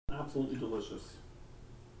Absolutely delicious.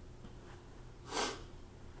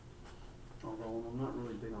 Although I'm not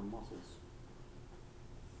really big on mussels.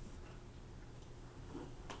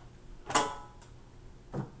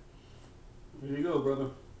 Here you go,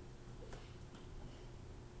 brother.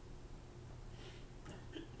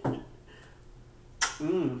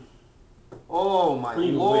 Mmm. Oh my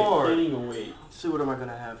lord! Can't even wait. Let's see, what am I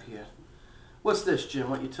gonna have here? What's this, Jim?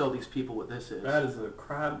 Why don't you tell these people what this is? That is a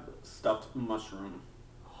crab stuffed mushroom.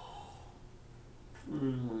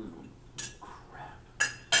 Mmm. Crap.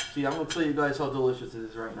 See, I'm gonna tell you guys how delicious it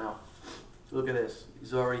is right now. Look at this.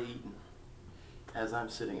 He's already eaten as I'm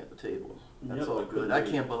sitting at the table. That's all good. I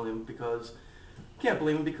can't blame him because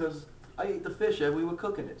I ate the fish as we were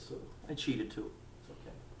cooking it, so I cheated too. It's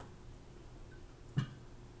okay.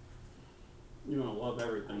 You're gonna love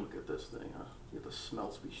everything. Look at this thing, huh? Get the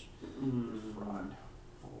smelts be fried.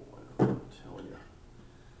 Oh, I'm telling you.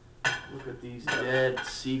 Look at these dead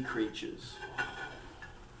sea creatures.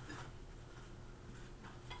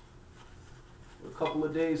 A couple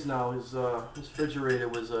of days now, his refrigerator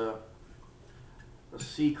was a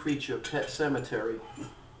sea creature pet cemetery.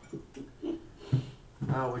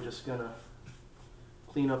 Now we're just gonna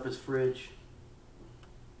clean up his fridge.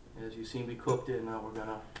 As you see me cooked it, now we're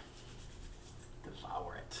gonna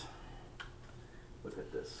devour it. Look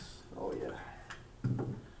at this. Oh yeah.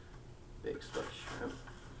 Big stuffed shrimp.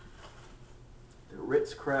 The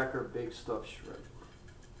Ritz cracker big stuffed shrimp.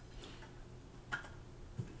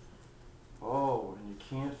 Oh, and you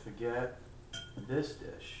can't forget this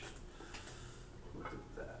dish. Look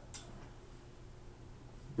at that.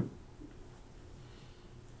 Look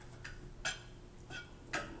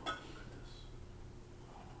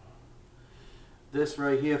at this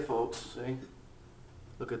right here, folks, see?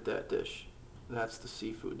 Look at that dish. That's the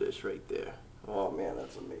seafood dish right there. Oh man,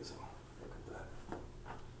 that's amazing. Look at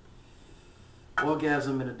that.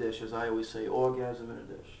 Orgasm in a dish, as I always say, orgasm in a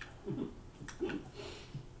dish.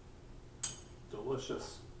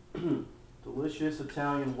 Delicious. Delicious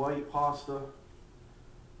Italian white pasta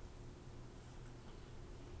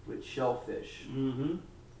with shellfish. Mm-hmm.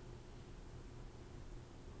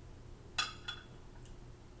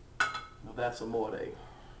 Now that's amore.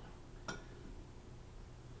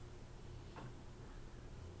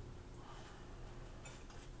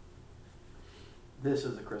 This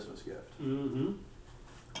is a Christmas gift. Mm-hmm.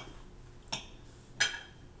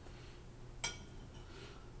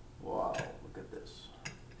 Wow, look at this.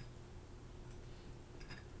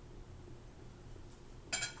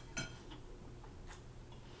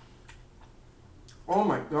 Oh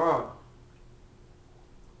my God.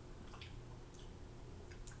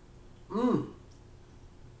 Mmm.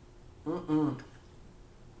 Mm-mm.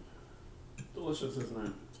 Delicious, isn't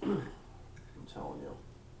it? I'm telling you.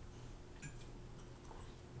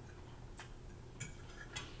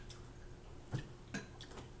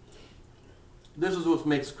 This is what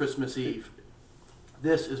makes Christmas Eve.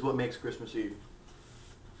 This is what makes Christmas Eve.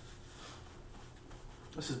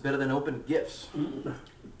 This is better than open gifts.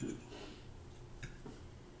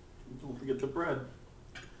 Don't forget the bread.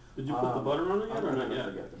 Did you put the butter on it yet or not yet? I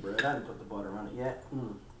forget the bread. I didn't put the butter on it yet.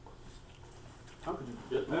 How could you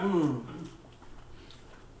forget that?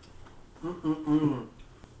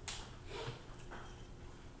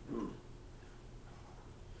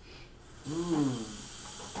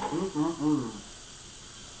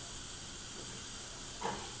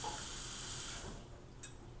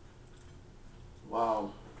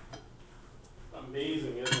 Wow.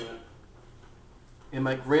 Amazing, isn't it? And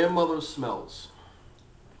my grandmother's smells.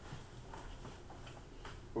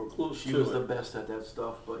 Or close She to was it. the best at that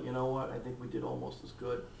stuff, but you know what? I think we did almost as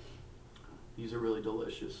good. These are really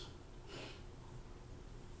delicious.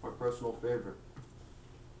 My personal favorite.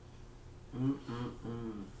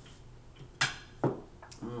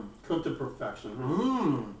 Cooked to perfection,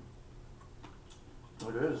 huh?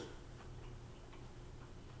 It is.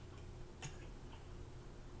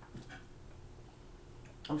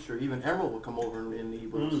 I'm sure even Emerald will come over and eat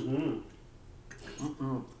with us.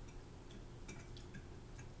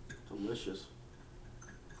 Delicious.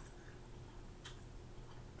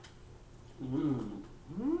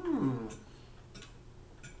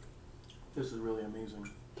 This is really amazing.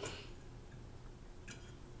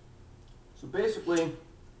 So basically,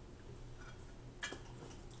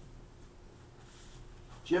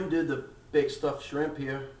 Jim did the baked stuffed shrimp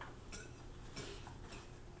here.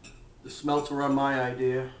 The smelts were on my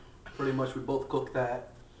idea. Pretty much we both cooked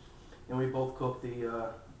that. And we both cooked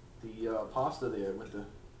the pasta there with the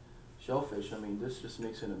shellfish. I mean, this just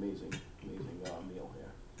makes an amazing meal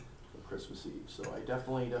here for Christmas Eve. So I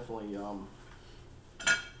definitely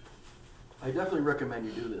recommend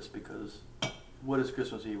you do this because what is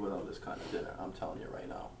Christmas Eve without this kind of dinner? I'm telling you right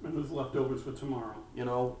now. And there's leftovers for tomorrow. You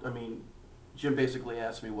know, I mean, Jim basically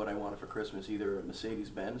asked me what I wanted for Christmas, either a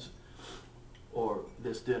Mercedes-Benz or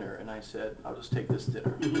this dinner, and I said, I'll just take this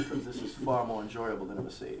dinner because this is far more enjoyable than a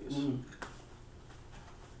Mercedes. Mm.